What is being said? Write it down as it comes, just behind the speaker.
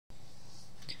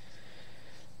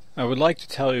I would like to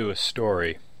tell you a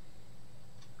story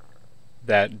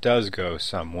that does go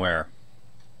somewhere,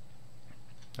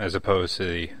 as opposed to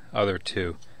the other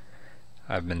two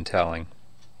I've been telling,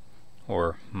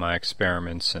 or my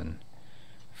experiments in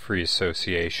free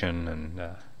association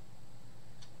and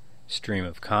stream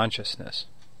of consciousness.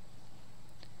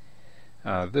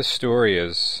 This story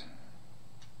is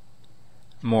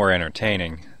more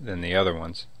entertaining than the other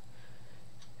ones,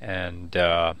 and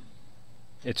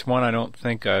it's one I don't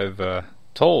think I've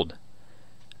told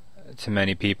to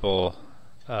many people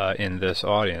in this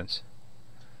audience.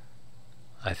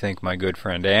 I think my good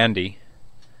friend Andy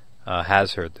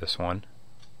has heard this one,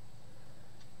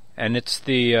 and it's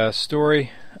the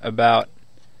story about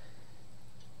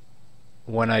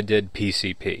when I did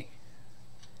PCP.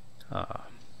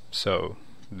 So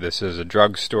this is a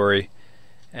drug story,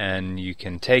 and you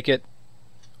can take it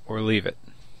or leave it.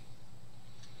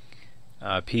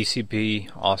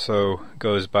 PCP also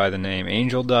goes by the name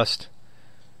angel dust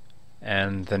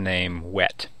and the name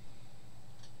wet.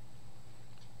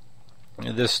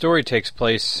 This story takes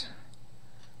place,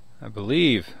 I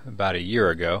believe, about a year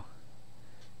ago,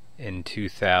 in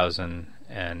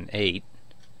 2008,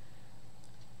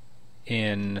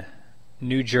 in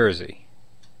New Jersey,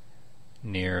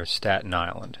 near Staten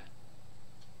Island.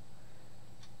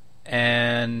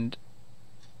 And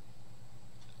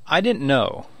I didn't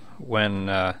know when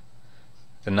the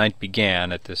night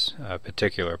began at this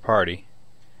particular party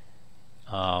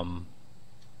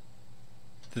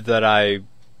that I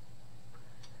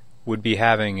would be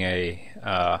having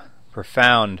a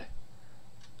profound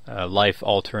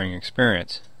life-altering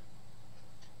experience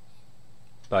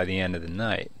by the end of the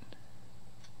night.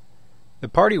 The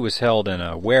party was held in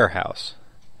a warehouse,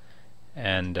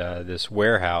 and this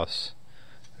warehouse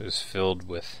was filled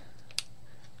with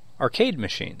arcade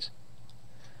machines.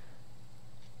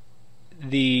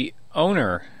 The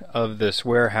owner of this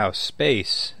warehouse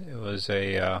space was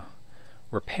a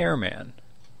repairman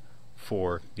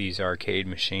for these arcade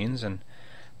machines, and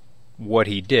what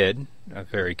he did,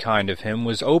 very kind of him,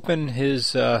 was open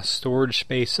his storage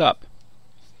space up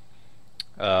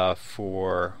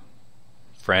for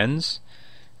friends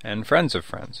and friends of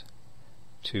friends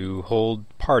to hold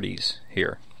parties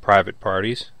here, private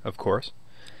parties, of course.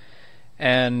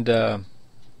 And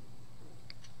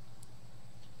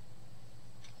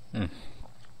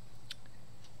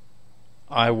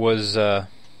I was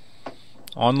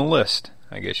on the list,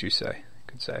 I guess you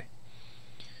could say.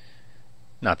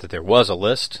 Not that there was a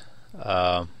list.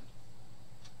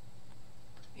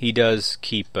 He does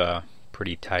keep a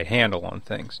pretty tight handle on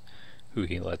things, who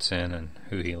he lets in and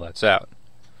who he lets out.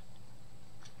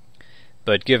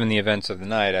 But given the events of the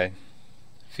night, I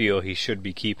feel he should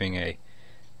be keeping a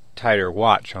tighter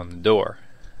watch on the door.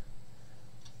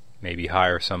 Maybe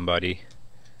hire somebody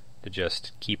to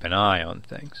just keep an eye on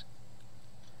things.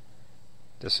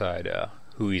 Decide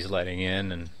who he's letting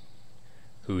in and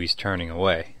who he's turning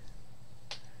away.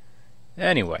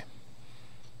 Anyway,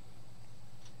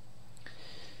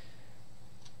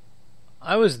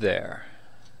 I was there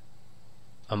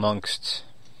amongst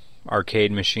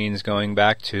arcade machines going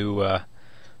back to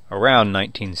around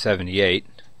 1978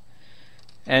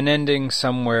 and ending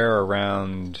somewhere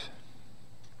around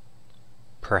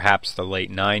perhaps the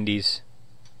late 90s,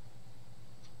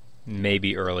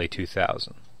 maybe early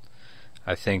 2000.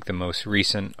 I think the most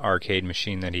recent arcade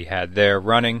machine that he had there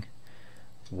running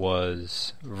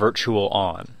was Virtual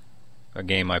On, a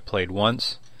game I played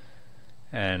once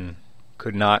and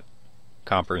could not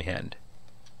comprehend.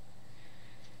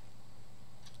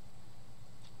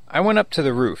 I went up to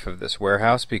the roof of this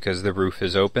warehouse because the roof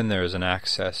is open. There is an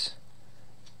access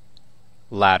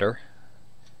ladder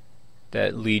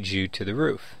that leads you to the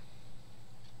roof.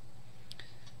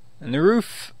 And the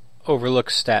roof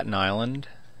overlooks Staten Island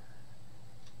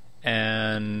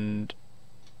and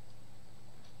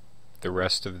the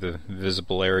rest of the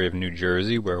visible area of New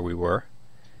Jersey where we were.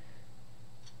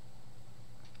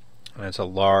 And it's a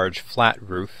large flat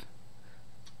roof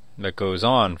that goes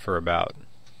on for about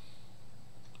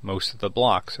most of the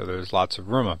block, so there's lots of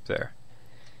room up there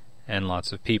and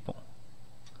lots of people.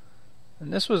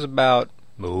 And this was about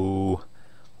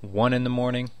 1 in the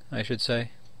morning, I should say.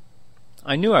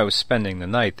 I knew I was spending the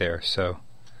night there, so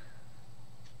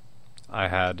I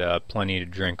had plenty to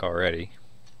drink already.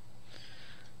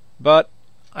 But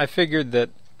I figured that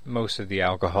most of the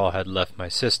alcohol had left my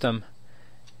system,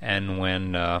 and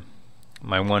when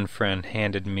my one friend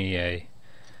handed me a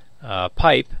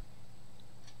pipe,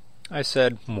 I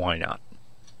said, why not?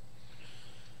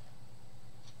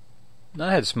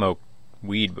 I had smoked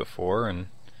weed before and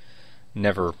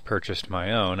never purchased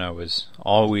my own. I was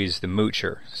always the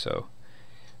moocher, so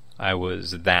I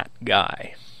was that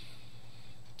guy.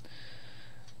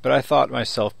 But I thought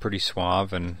myself pretty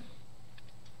suave, and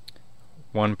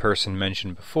one person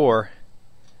mentioned before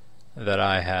that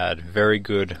I had very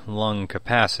good lung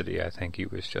capacity. I think he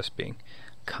was just being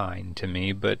kind to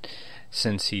me, but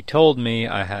since he told me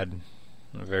I had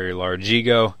a very large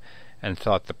ego and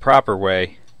thought the proper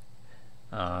way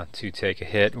to take a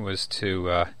hit was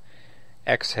to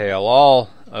exhale all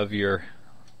of your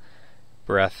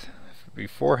breath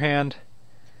beforehand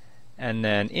and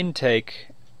then intake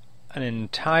an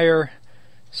entire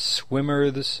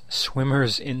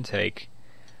swimmer's intake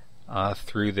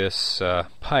through this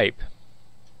pipe.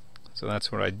 So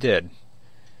that's what I did.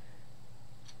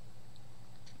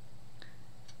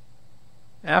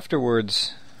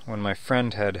 Afterwards, when my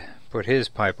friend had put his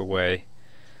pipe away,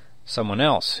 someone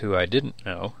else who I didn't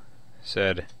know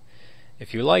said,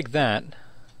 "If you like that,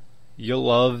 you'll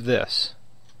love this,"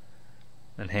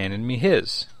 and handed me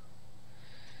his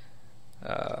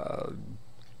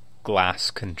glass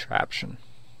contraption.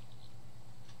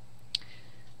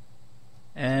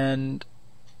 And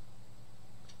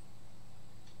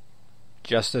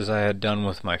just as I had done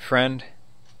with my friend,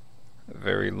 a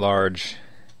very large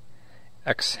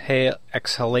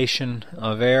exhalation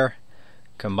of air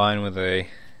combined with a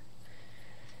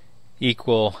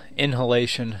equal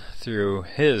inhalation through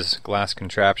his glass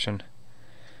contraption,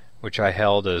 which I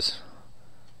held as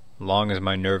long as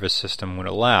my nervous system would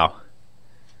allow,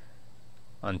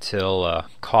 until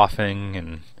coughing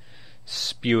and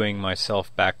spewing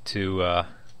myself back to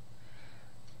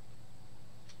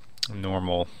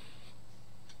normal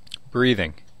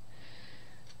breathing.